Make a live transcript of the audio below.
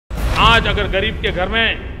आज अगर गरीब के घर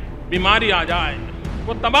में बीमारी आ जाए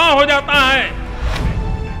वो तबाह हो जाता है।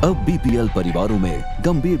 अब बीपीएल परिवारों में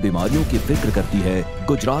गंभीर बीमारियों की फिक्र करती है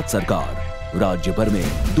गुजरात सरकार। राज्य भर में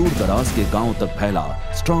दूर दराज के गांव तक फैला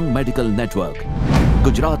स्ट्रॉन्ग मेडिकल नेटवर्क।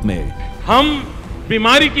 गुजरात में हम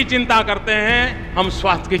बीमारी की चिंता करते हैं, हम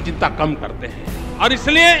स्वास्थ्य की चिंता कम करते हैं और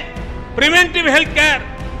इसलिए preventive health care,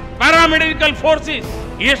 paramedical forces,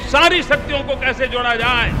 ये सारी शक्तियों को कैसे जोड़ा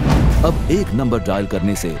जाए। अब एक नंबर डायल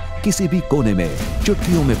करने से किसी भी कोने में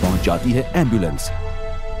चुटकियों में पहुंच जाती है एम्बुलेंस।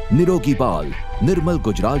 निरोगी बाल, निर्मल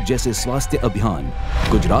गुजरात जैसे स्वास्थ्य अभियान।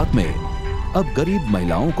 गुजरात में अब गरीब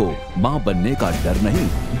महिलाओं को मां बनने का डर नहीं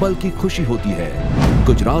बल्कि खुशी होती है।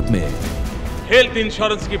 गुजरात में हेल्थ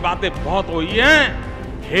इंश्योरेंस की बातें बहुत हुई हैं,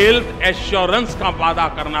 हेल्थ एश्योरेंस का वादा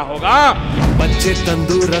करना होगा। बच्चे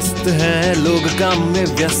तंदुरुस्त हैं, लोग काम में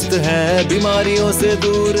व्यस्त हैं, बीमारियों से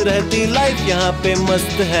दूर रहती लाइफ यहाँ पे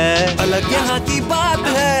मस्त है। अलग यहाँ की बात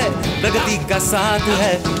है, प्रगति का साथ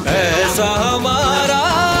है, ऐसा हमारा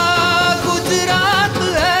गुजरात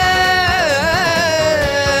है।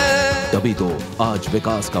 तभी तो आज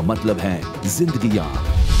विकास का मतलब है जिंदगियां।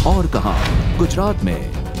 और कहां? गुजरात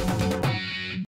में।